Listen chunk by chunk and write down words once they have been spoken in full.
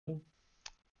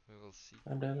We will see.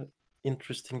 And then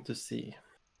interesting to see.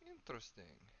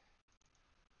 Interesting.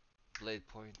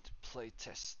 Bladepoint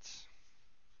playtest.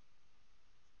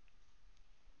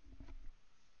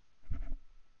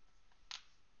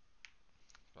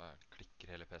 Da klikker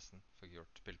hele PC-en. Får ikke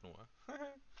gjort spilt noe.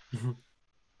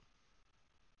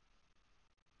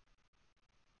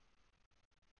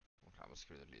 Jeg må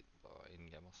skru ned lyden på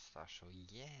in-game, ass. Det er så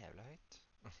jævla høyt.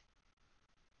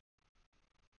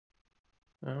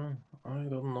 I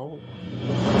don't know.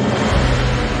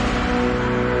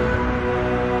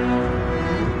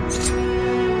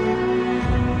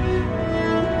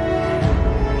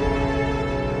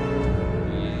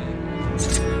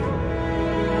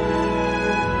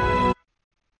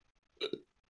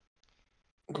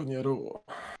 Konjero.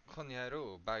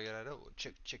 Konjero, bagerero,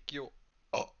 check yo.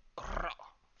 Ra.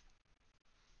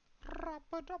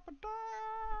 Rappa-dappa-da.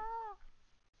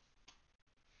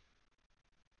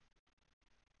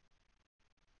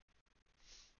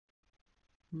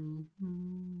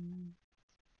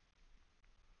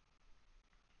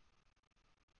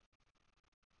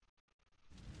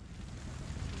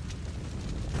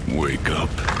 Wake up,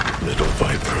 little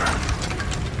viper.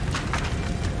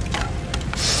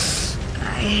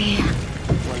 I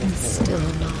am still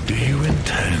not. Do you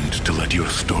intend to let your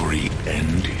story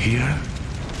end here?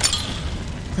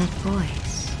 That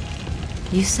voice.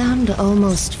 You sound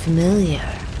almost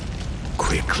familiar.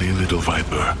 Quickly, little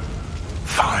viper.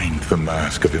 Find the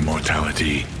mask of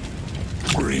immortality.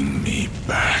 Bring me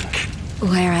back.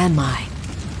 Where am I?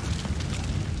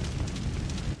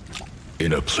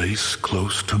 In a place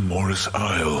close to Morris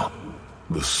Isle,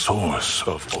 the source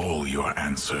of all your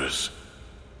answers.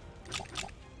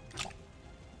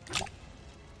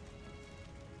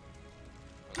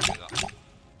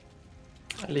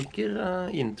 Jeg liker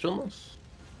introen, altså.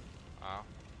 Ja.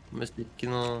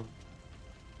 Musikken og...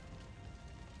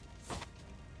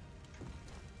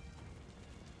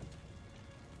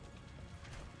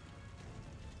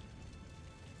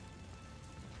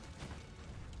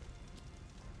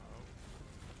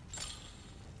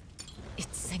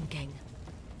 It's sinking.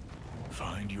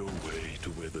 Find your way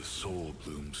to where the soul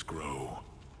blooms grow.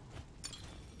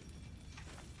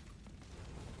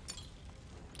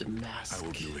 The mask. I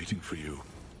will be waiting for you,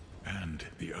 and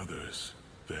the others,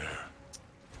 there.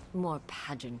 More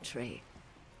pageantry.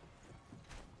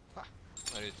 Ha.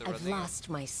 Nå er det ute I've running. lost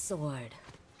my sword.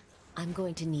 I'm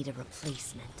going to need a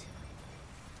replacement.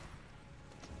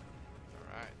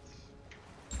 Alright.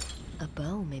 A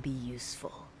bow may be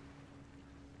useful.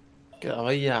 Det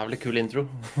var en jævlig kul intro.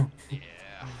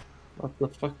 Yeah. What the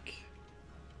fuck?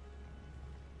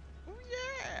 Oh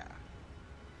yeah!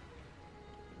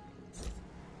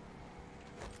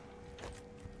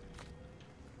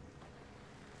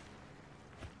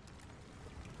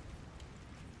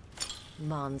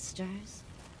 Monsters?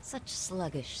 Such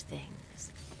sluggish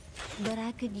things. But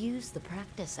I could use the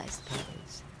practice, I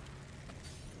suppose.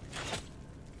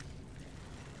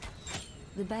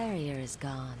 The barrier is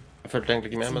gone. Jeg følte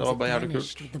egentlig ikke med, men det var bare jævlig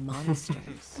kult. With the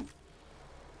monsters.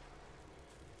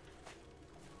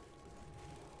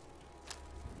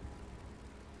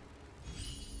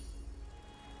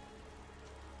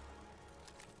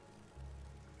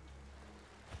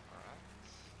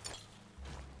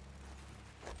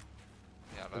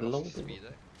 Jævla rask speed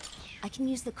der. I can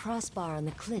use the crossbar on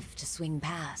the cliff to swing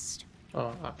past.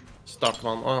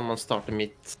 Starter man... man starter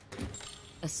midt.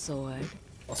 A sword.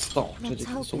 Man starter Let's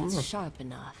ikke hope sånn, it's da. sharp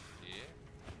enough.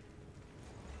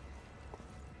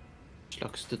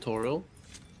 Slags tutorial.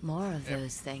 More of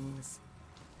those things.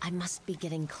 I must be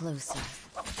getting closer.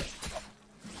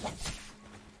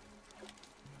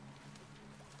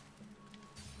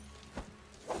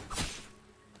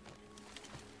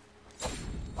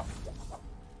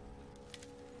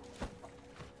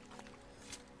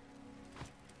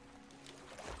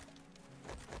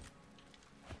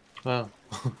 Ja.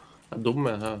 Jeg er dum,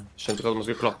 jeg skjønte ikke at man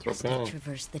skulle klatre opp. Must I Ja.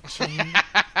 traverse the chain?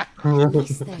 At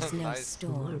least there's no Nice.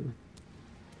 storm.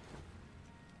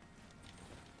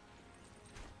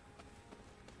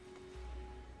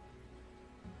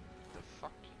 The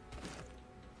fuck?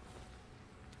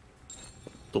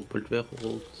 Doppelt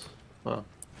holdt. Ja.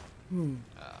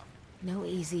 Ja. No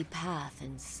easy path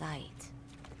in sight.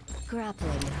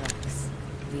 Grappling hooks.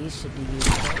 These should be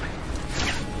useful.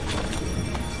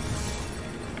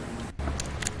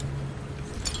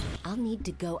 I'll need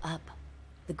to go up.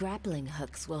 The grappling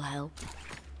hooks will help.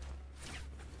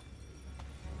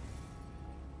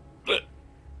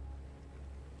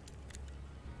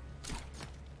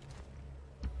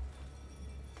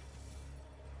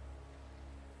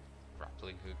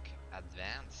 Grappling hook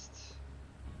advanced.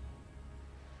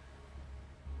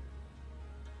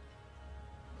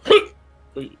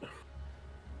 Oi.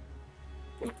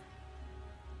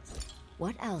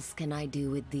 What else can I do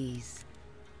with these?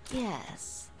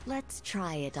 Yes, let's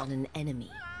try it on an enemy.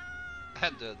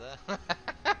 Jeg døde.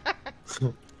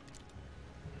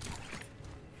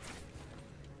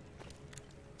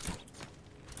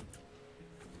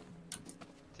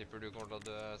 Tipper du kommer til å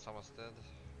dø samme sted.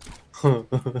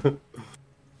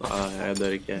 Nei, jeg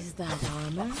dør ikke. Is that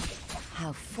armor?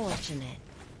 How fortunate.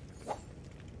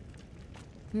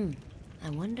 I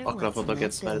wonder Akkurat what's fått in tak i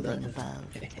et that sverd building der. above.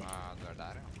 Ah, du er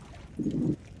der, ja.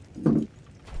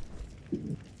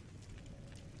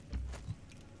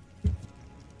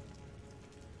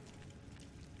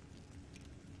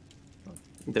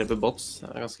 Dreper bots. Jeg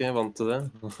er ganske vant til det.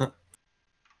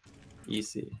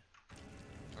 Easy.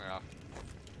 Ja.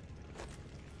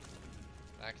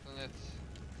 Det er ikke noe nytt.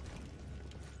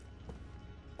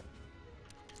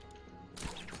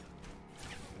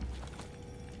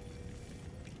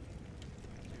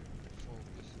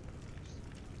 Fokus.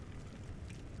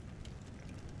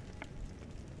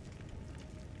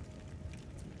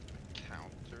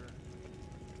 Counter.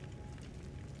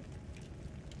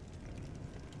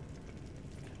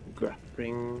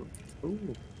 Grappling.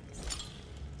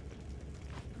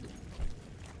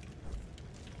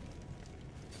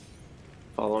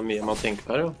 Faen, det var mye man tenker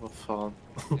på her, jo. Hva faen?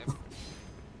 Yep.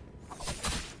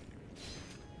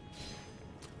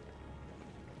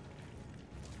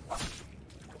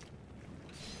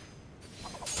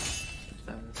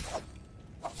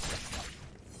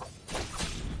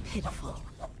 Pitiful.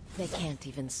 They can't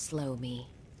even slow me.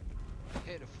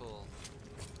 Pitiful.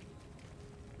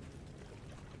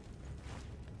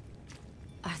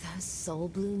 Are those soul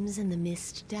blooms in the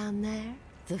mist down there?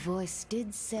 The voice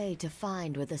did say to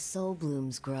find where the soul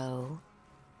blooms grow.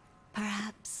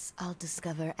 Perhaps I'll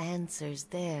discover answers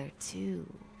there too.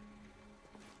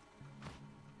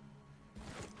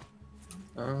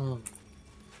 Oh.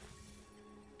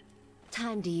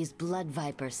 Time to use Blood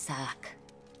Viper sack.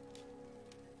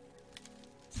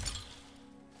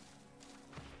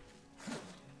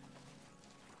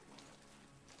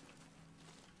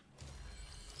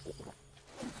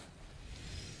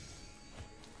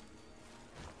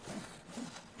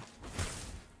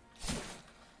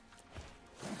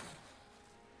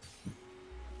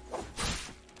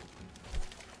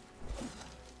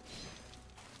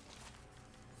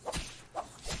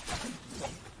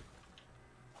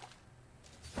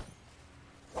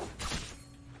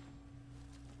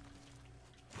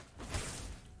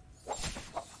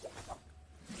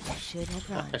 Should have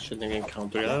run. Jeg skjønner ikke en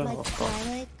counter Let der. my Hva faen?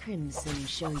 Twilight Crimson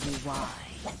show you why.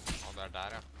 Og det er der,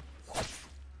 ja.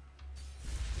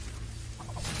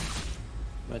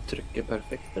 Må jeg trykke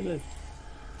perfekt, eller?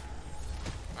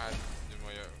 Nei, du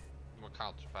må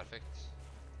counter perfekt.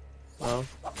 Ja.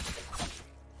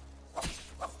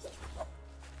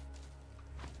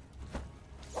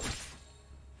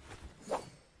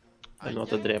 Jeg må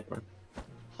at jeg dreper den.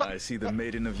 I see the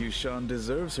Maiden of Yushan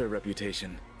deserves her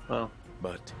reputation, Ja.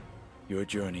 but your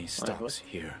journey stops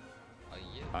here.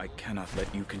 I cannot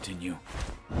let you continue.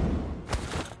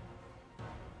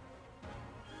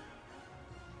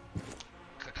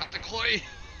 Katakoi!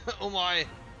 Oh my!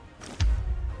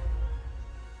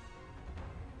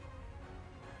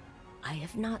 I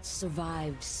have not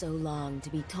survived so long to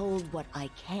be told what I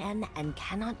can and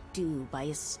cannot do by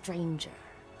a stranger.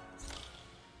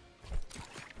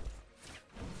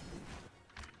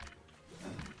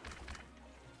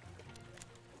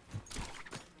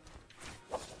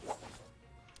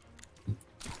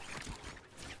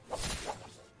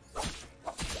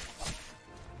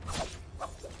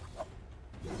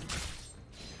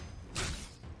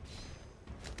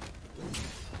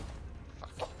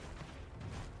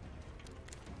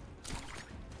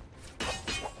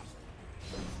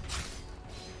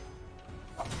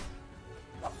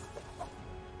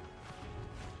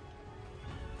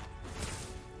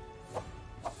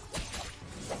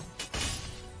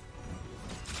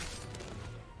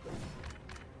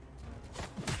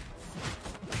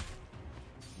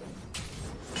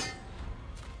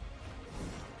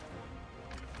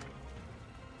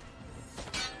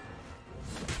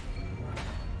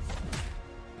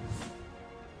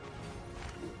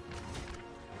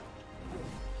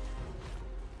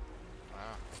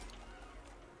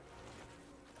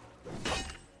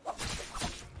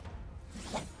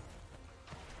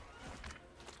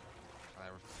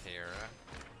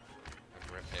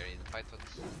 fight, vet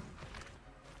du.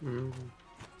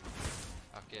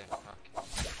 Ok.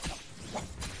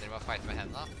 Dere må fight med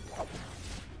hendene.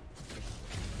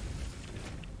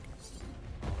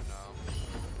 Oh no.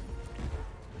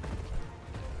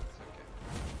 It's okay.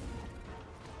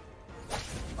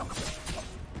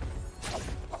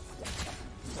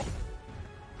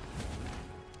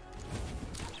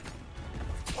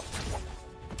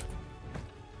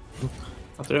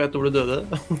 Tror jeg vet hvor du døde.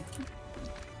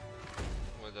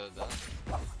 Hvor døde?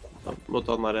 Mot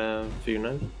han der fyren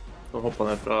her. Som hoppet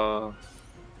ned fra...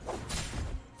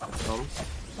 Han.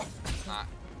 Nei,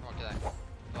 det var ikke det.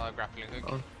 Det var grappling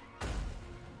hook.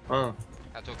 Ah.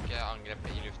 Jeg tok angrep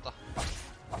i lufta.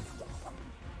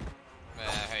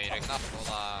 Med høyre knapp, og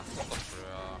da stopper du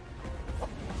og...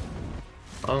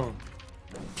 Ah.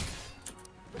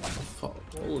 Faen,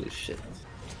 holy shit.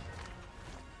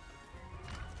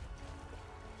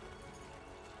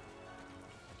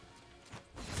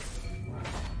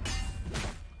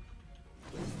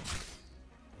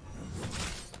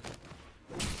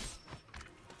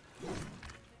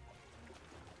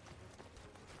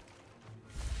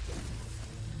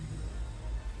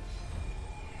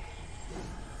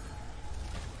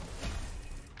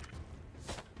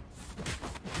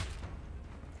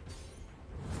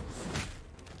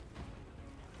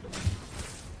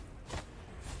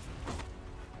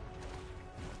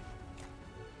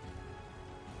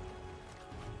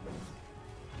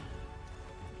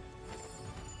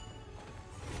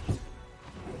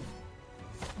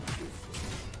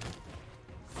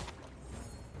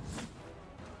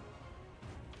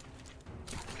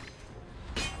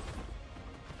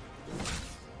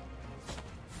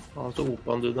 Han så opp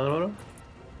han duden her, da.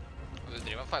 Du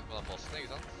driver og fighter med den bossen, ikke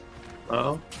sant?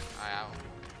 Ja. Nei, jeg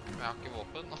har ikke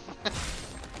våpen.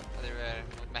 Jeg driver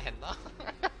med hendene.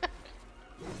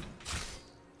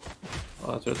 Ja,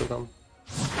 jeg tror jeg tok han.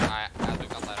 Nei, jeg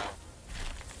tok han der også.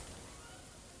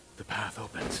 The path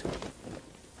opens.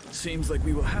 Seems like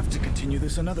we will have to continue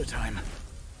this another time.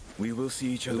 We will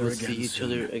see each other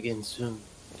again soon.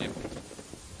 Yep.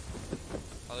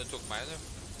 Ja, du tok meg, du.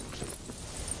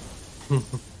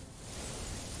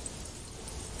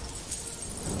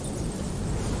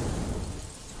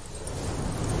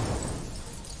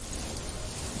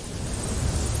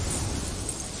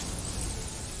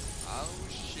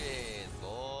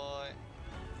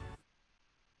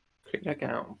 Click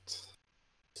account.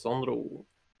 Sandro.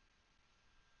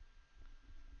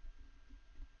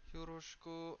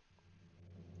 Yoroshiku.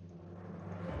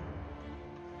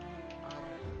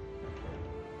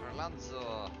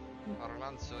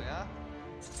 Arlanzo, ja?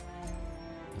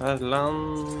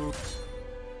 Erlanzo?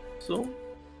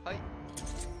 Hei.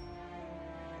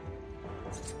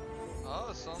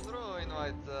 Sandro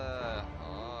invite.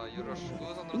 Yoroshiku,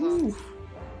 Sandro.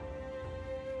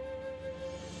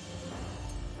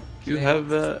 You have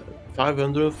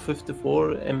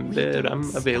 554 MB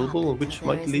RAM available, which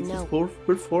might lead to poor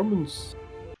performance.